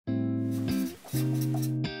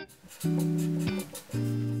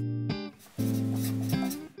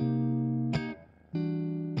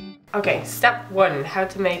Okay, step 1, how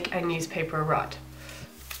to make a newspaper rod,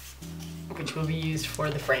 which will be used for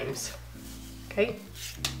the frames. Okay?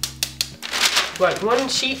 You want 1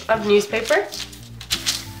 sheet of newspaper,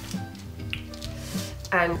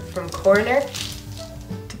 and from corner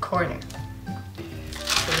to corner.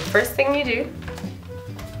 So the first thing you do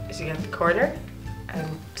is you get the corner and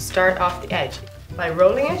start off the edge by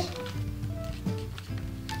rolling it.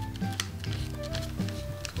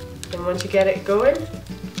 And once you get it going,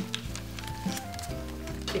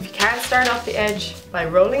 if you can't start off the edge by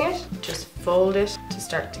rolling it, just fold it to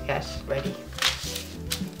start to get ready.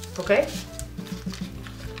 Okay?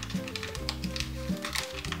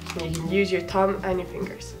 And you can use your thumb and your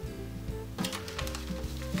fingers.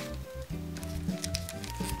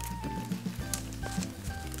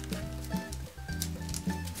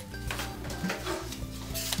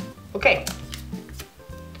 Okay.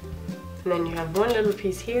 And then you have 1 little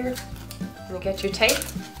piece here, and you get your tape,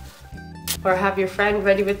 or have your friend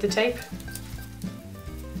ready with the tape,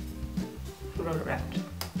 and roll it around.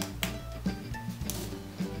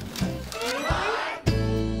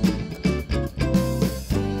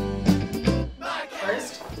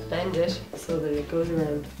 First, bend it so that it goes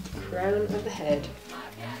around the crown of the head,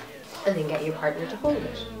 and then get your partner to hold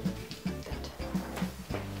it.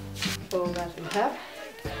 Fold that in half,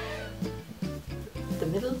 the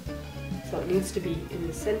middle, so it needs to be in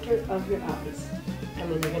the center of your eyes. And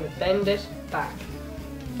then you're going to bend it back.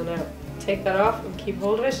 So now take that off and keep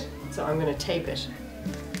hold of it. So I'm going to tape it.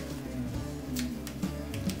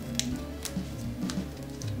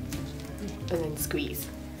 And then squeeze.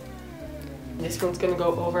 And this one's going to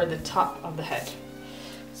go over the top of the head.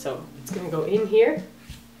 So it's going to go in here.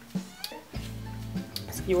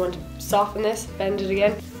 So you want to soften this, bend it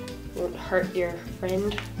again. You won't hurt your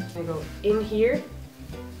friend. I'm going to go in here.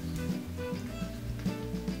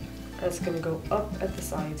 And it's going to go up at the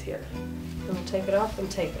sides here. And we'll take it off and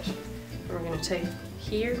tape it. And we're going to tape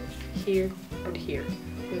here, here, and here.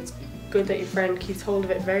 And it's good that your friend keeps hold of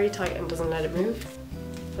it very tight and doesn't let it move.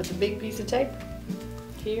 Put the big piece of tape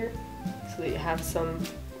here, so that you have some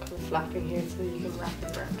kind of flapping here so that you can wrap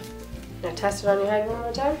it around. Now test it on your head 1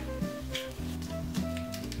 more time.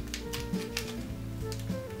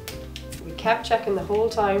 We kept checking the whole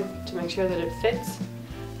time to make sure that it fits.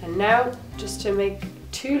 And now, just to make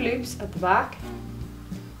 2 loops at the back,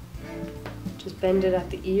 just bend it at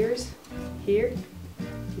the ears, here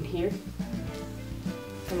and here,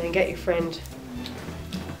 and then get your friend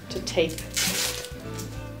to tape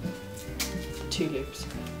the 2 loops.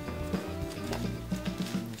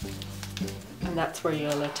 And that's where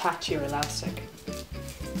you'll attach your elastic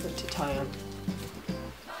for it to tie on.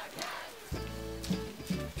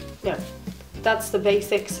 Now, that's the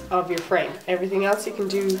basics of your frame. Everything else you can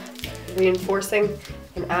do reinforcing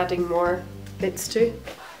and adding more bits to.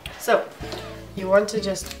 So you want to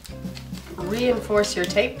just reinforce your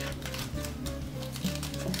tape.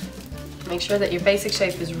 Make sure that your basic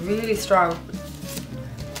shape is really strong.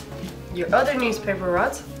 Your other newspaper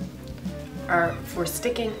rods are for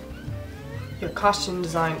sticking your costume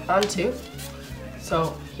design onto.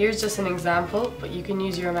 So here's just an example, but you can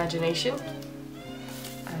use your imagination.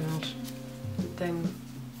 And then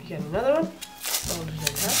you get another one, fold it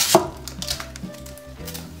in half.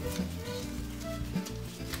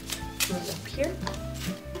 Up here.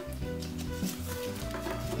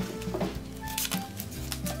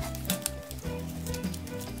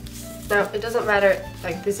 Now it doesn't matter,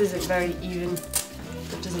 like this isn't very even,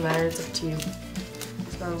 it doesn't matter, it's up to you,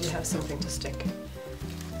 as long as you have something to stick.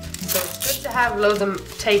 So it's good to have loads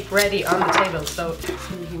of tape ready on the table so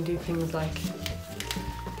you can do things like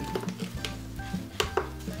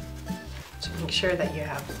to make sure that you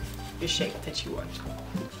have your shape that you want.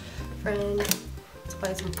 Friend. That's why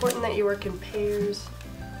it's important that you work in pairs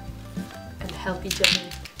and help each other.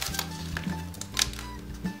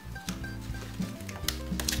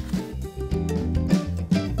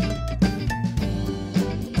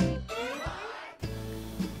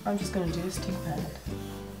 I'm just going to do a stick pad.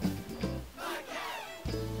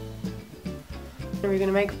 And we're going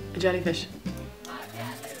to make a jellyfish.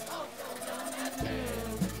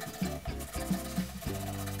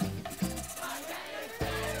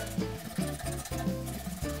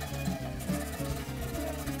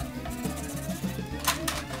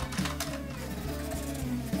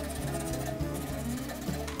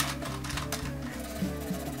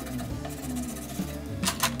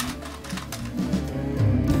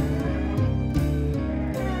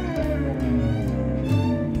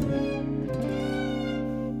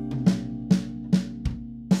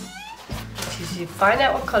 You find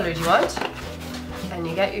out what colours you want and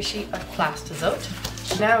you get your sheet of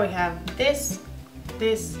Plastazote. Now we have this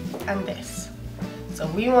this, and this. So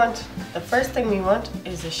we want, the first thing we want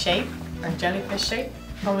is a shape, a jellyfish shape,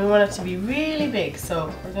 and we want it to be really big,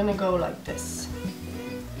 so we're gonna go like this.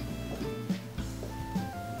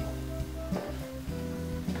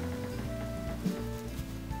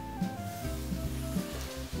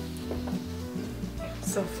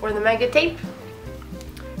 So for the mega tape,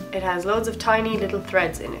 it has loads of tiny little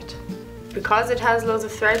threads in it. Because it has loads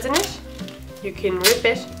of threads in it, you can rip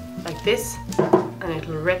it like this and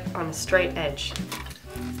it'll rip on a straight edge.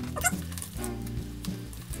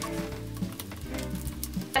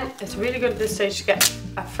 And it's really good at this stage to get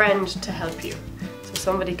a friend to help you. So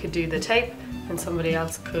somebody could do the tape and somebody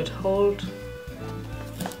else could hold.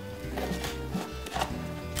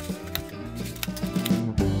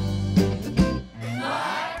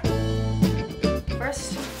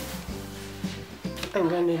 First, I'm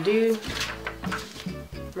going to do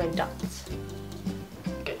my dots.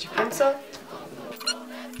 Get your pencil.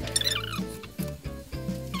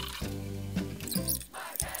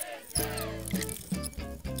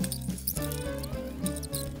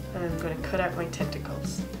 And I'm going to cut out my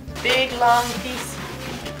tentacles. Big long piece.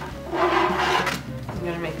 I'm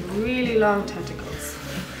going to make really long tentacles.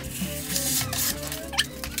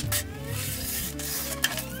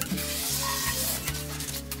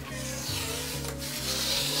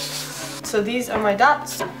 So these are my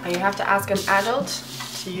dots, and you have to ask an adult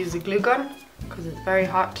to use a glue gun because it's very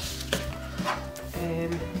hot.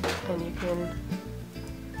 And you can,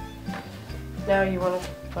 now you want to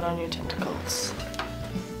put on your tentacles.